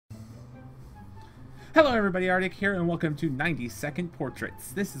Hello everybody, Artic here, and welcome to 90-second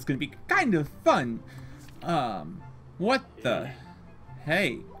portraits. This is going to be kind of fun. What the?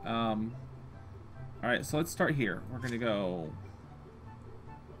 Hey, alright, so let's start here. We're going to go,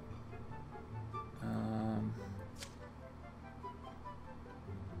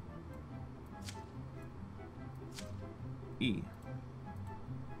 E.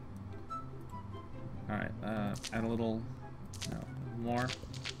 Alright, add a little, no, more.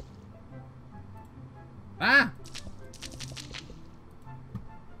 Ah!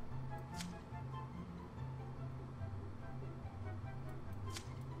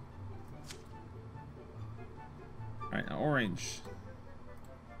 Alright, now orange.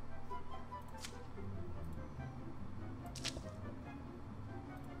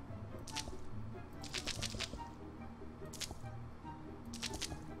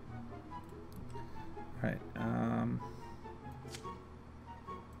 Alright,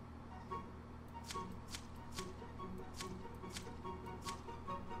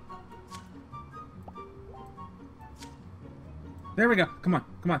 there we go. Come on,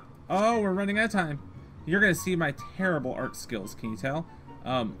 come on. Oh, we're running out of time. You're gonna see my terrible art skills. Can you tell?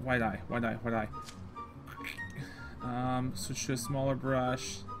 Why die? Why die? Why die? Switch to a smaller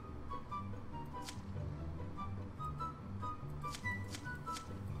brush.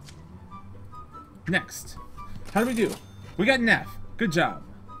 Next. How do we do? We got an F. Good job.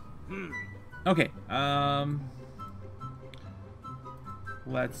 Okay.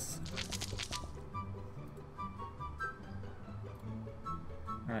 Let's.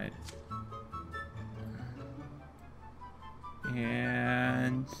 Alright.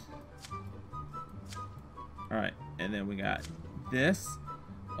 And alright, and then we got this.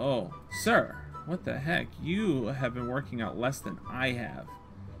 Oh, sir, what the heck? You have been working out less than I have.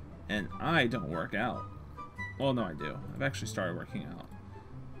 And I don't work out. Well, no, I do. I've actually started working out.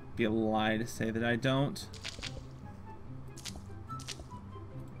 Be a lie to say that I don't.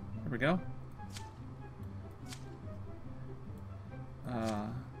 There we go.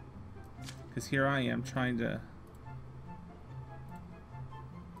 Because here I am trying to...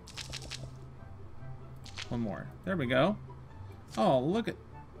 One more. There we go. Oh, look at...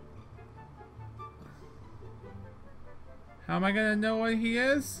 How am I gonna know what he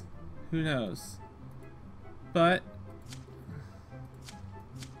is? Who knows? But...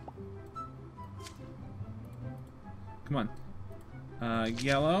 Come on.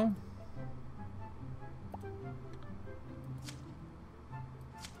 Yellow.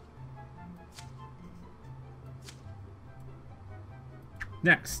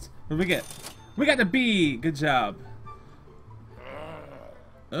 Next, what do we get? We got the B. Good job.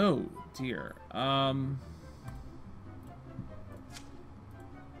 Oh dear.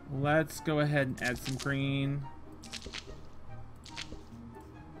 Let's go ahead and add some green.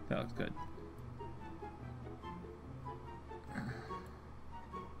 That looks good.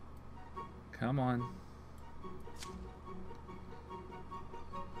 Come on.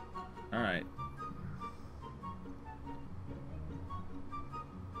 All right.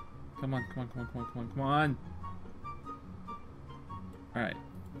 Come on, come on, come on, come on, come on, come on. Alright.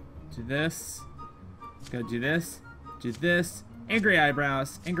 Do this. Gotta do this. Do this. Angry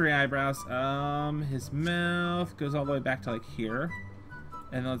eyebrows. Angry eyebrows. His mouth goes all the way back to like here.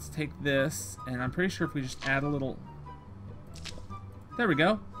 And let's take this. And I'm pretty sure if we just add a little... There we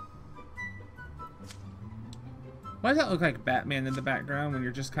go. Why does that look like Batman in the background when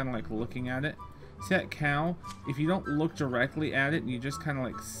you're just kind of like looking at it? See that cow? If you don't look directly at it and you just kind of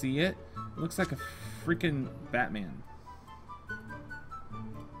like see it, it looks like a freaking Batman.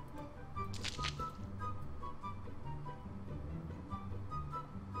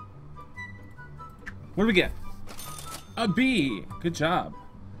 What do we get? A B. Good job.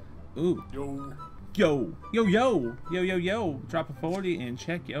 Ooh. Yo. Yo. Yo, yo. Yo, yo, yo. Drop a 40 and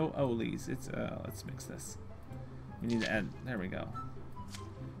check yo Olies. It's, let's mix this. We need to add, there we go.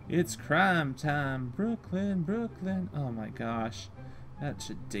 It's crime time, Brooklyn, Brooklyn. Oh my gosh. That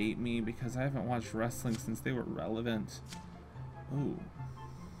should date me because I haven't watched wrestling since they were relevant. Ooh.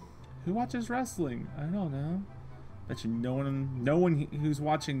 Who watches wrestling? I don't know. Bet you no one who's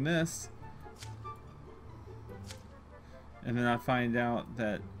watching this. And then I find out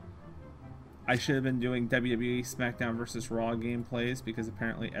that I should have been doing WWE SmackDown vs. Raw gameplays because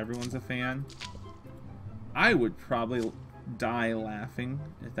apparently everyone's a fan. I would probably die laughing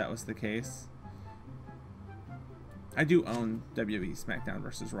if that was the case. I do own WWE SmackDown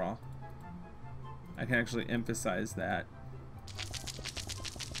vs. Raw. I can actually emphasize that.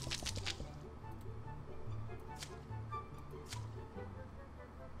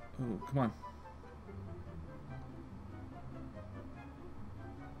 Ooh, come on.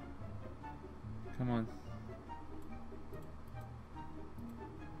 Come on.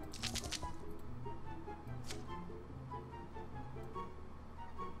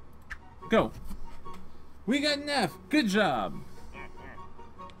 Go. We got an F. Good job.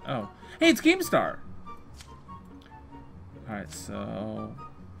 Oh. Hey, it's GameStar. Alright, so...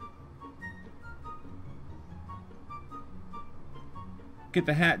 get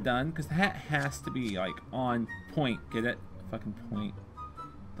the hat done, because the hat has to be, like, on point. Get it? Fucking point.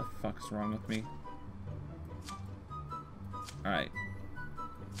 What the fuck's wrong with me? Alright.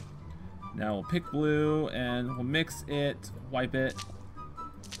 Now we'll pick blue, and we'll mix it, wipe it.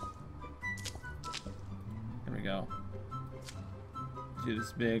 There we go. Do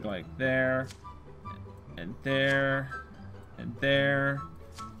this big, like, there, and there, and there.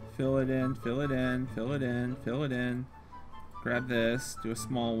 Fill it in, fill it in, fill it in, fill it in. Grab this, do a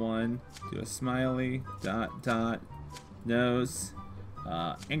small one, do a smiley, dot, dot, nose,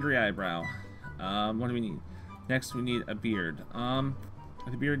 angry eyebrow. What do we need? Next we need a beard.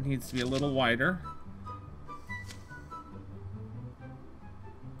 The beard needs to be a little wider.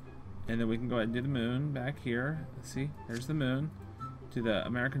 And then we can go ahead and do the moon back here. Let's see, there's the moon. Do the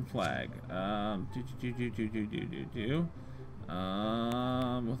American flag. With a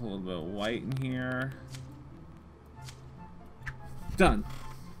little bit of white in here. Done.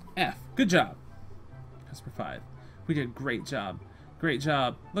 F. Good job. Customer 5. We did a great job. Great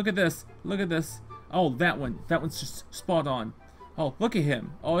job. Look at this. Look at this. Oh, that one. That one's just spot on. Oh, look at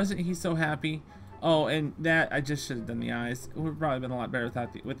him. Oh, isn't he so happy? Oh, and that, I just should have done the eyes. It would have probably been a lot better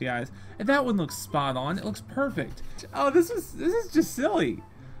without with the eyes. And that one looks spot on. It looks perfect. Oh, this is just silly.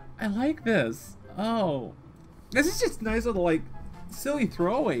 I like this. Oh. This is just a nice little, like, silly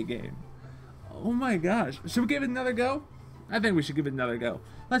throwaway game. Oh my gosh. Should we give it another go? I think we should give it another go.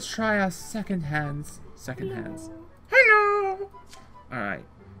 Let's try our second hands. Second hands. Hello! Alright.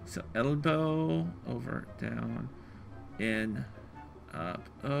 So elbow, over, down, in, up,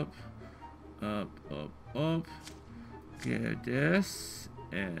 up, up, up, up. Get this,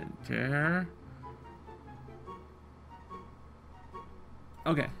 and there.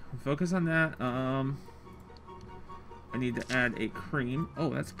 Okay, focus on that. I need to add a cream. Oh,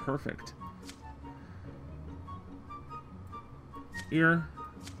 that's perfect. Ear,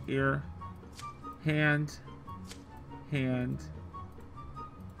 ear, hand, hand.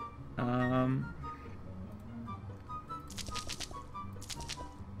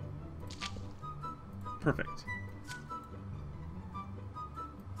 Perfect.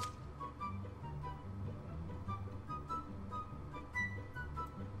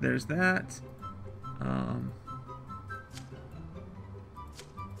 There's that.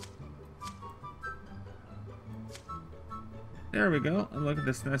 There we go. And look at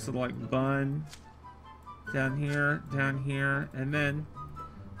this nice little like bun down here, and then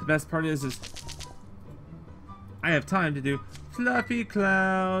the best part is I have time to do fluffy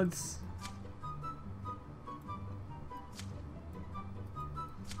clouds.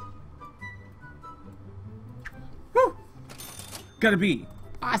 Woo! Got a B.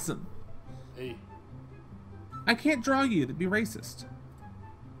 Awesome. Hey. I can't draw you. That'd be racist.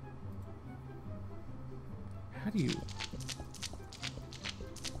 How do you?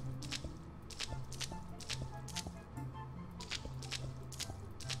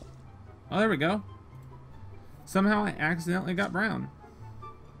 Oh, there we go. Somehow I accidentally got brown.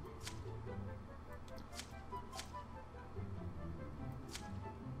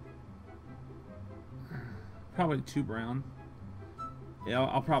 Probably too brown. Yeah,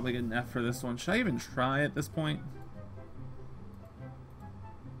 I'll probably get an F for this one. Should I even try at this point?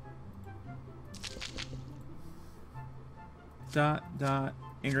 Dot, dot,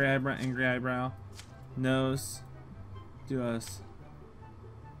 angry eyebrow, nose, do us.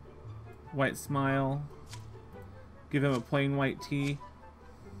 White smile. Give him a plain white tee.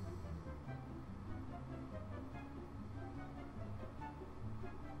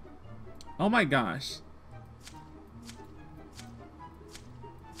 Oh my gosh.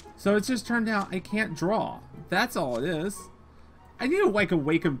 So it's just turned out I can't draw. That's all it is. I need like a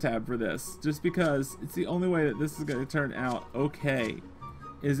Wacom tab for this, just because it's the only way that this is going to turn out okay,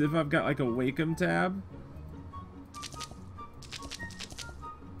 is if I've got like a Wacom tab.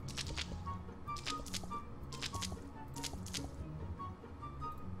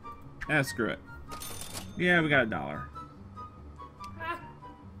 Ah, screw it. Yeah, we got $1.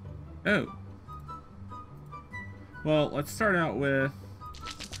 Oh. Well, let's start out with...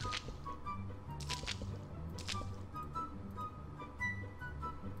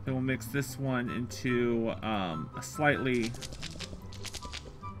 Then we'll mix this one into a slightly...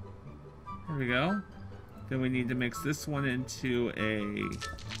 There we go. Then we need to mix this one into a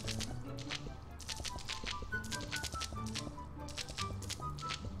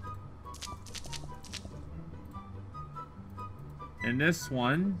And this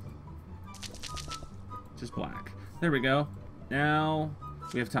one, just black. There we go. Now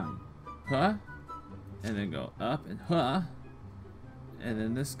we have time. Huh? And then go up and huh. And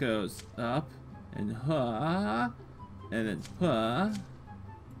then this goes up and huh. And then huh.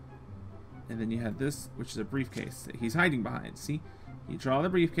 And then you have this, which is a briefcase that he's hiding behind. See? You draw the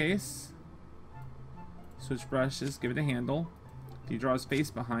briefcase. Switch brushes, give it a handle. You draw his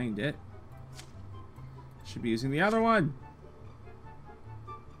face behind it. Should be using the other one.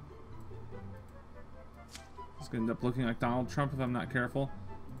 It's going to end up looking like Donald Trump if I'm not careful.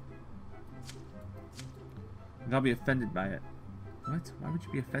 And I'll be offended by it. What? Why would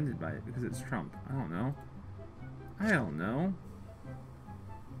you be offended by it? Because it's Trump. I don't know. I don't know.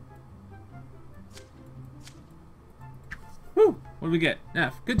 Woo! What do we get?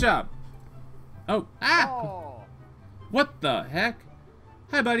 F. Good job. Oh. Ah! Oh. What the heck?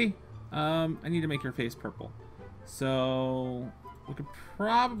 Hi, buddy. I need to make your face purple. So we could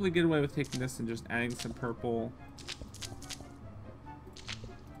probably get away with taking this and just adding some purple.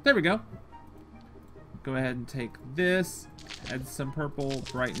 There we go. Go ahead and take this, add some purple,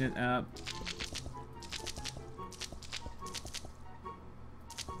 brighten it up.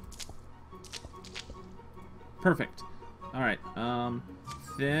 Perfect. All right.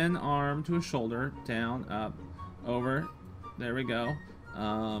 Thin arm to a shoulder, down, up, over. There we go.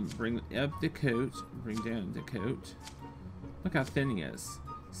 Bring up the coat, bring down the coat. Look how thin he is.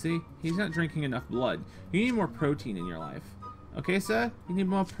 See, he's not drinking enough blood. You need more protein in your life. Okay, sir? You need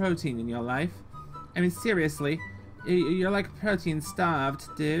more protein in your life. I mean, seriously, you're like protein starved,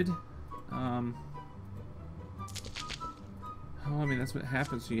 dude. Oh, I mean, that's what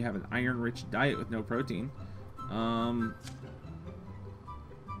happens when you have an iron-rich diet with no protein.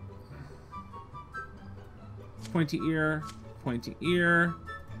 Pointy ear,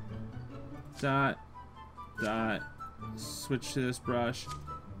 dot, dot, switch to this brush.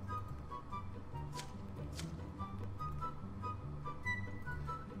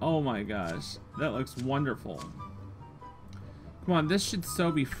 Oh my gosh, that looks wonderful. Come on, this should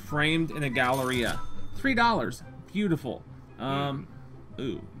so be framed in a galleria. $3, beautiful.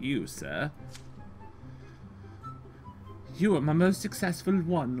 Ooh, you, sir. You were my most successful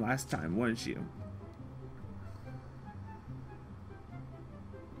one last time, weren't you?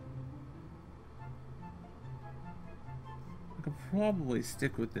 I could probably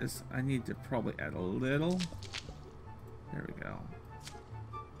stick with this. I need to probably add a little. There we go.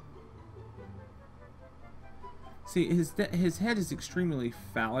 See, his head is extremely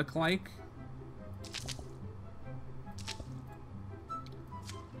phallic-like.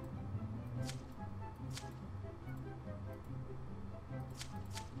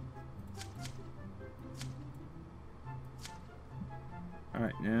 All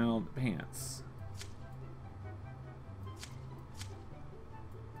right, now the pants.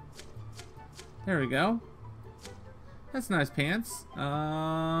 There we go. That's nice pants. Let's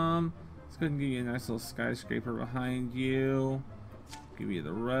go ahead and give you a nice little skyscraper behind you. Give you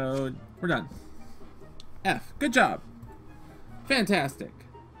the road. We're done. F. Good job. Fantastic.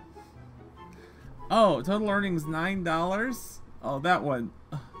 Oh, total earnings $9. Oh, that one.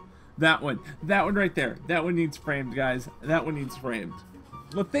 That one right there. That one needs framed, guys. That one needs framed.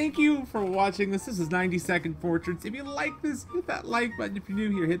 Well, thank you for watching this. This is 90-second portraits. If you like this, hit that like button. If you're new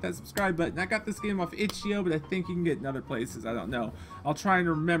here, hit that subscribe button. I got this game off itch.io, but I think you can get it in other places. I don't know. I'll try and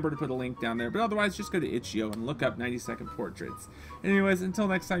remember to put a link down there. But otherwise, just go to itch.io and look up 90-second portraits. Anyways, until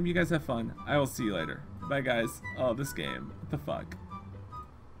next time, you guys have fun. I will see you later. Bye, guys. Oh, this game. What the fuck?